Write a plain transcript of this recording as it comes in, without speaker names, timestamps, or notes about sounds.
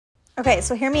Okay,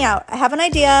 so hear me out. I have an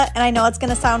idea, and I know it's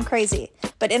gonna sound crazy,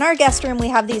 but in our guest room, we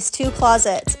have these two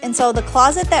closets. And so the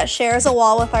closet that shares a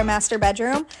wall with our master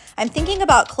bedroom, I'm thinking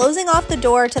about closing off the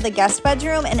door to the guest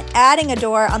bedroom and adding a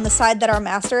door on the side that our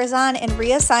master is on and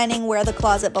reassigning where the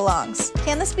closet belongs.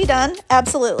 Can this be done?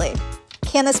 Absolutely.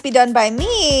 Can this be done by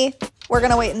me? We're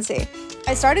gonna wait and see.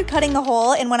 I started cutting the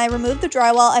hole, and when I removed the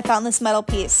drywall, I found this metal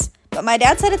piece. But my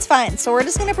dad said it's fine, so we're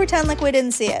just gonna pretend like we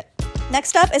didn't see it.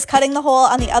 Next up is cutting the hole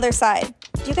on the other side.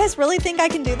 Do you guys really think I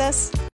can do this?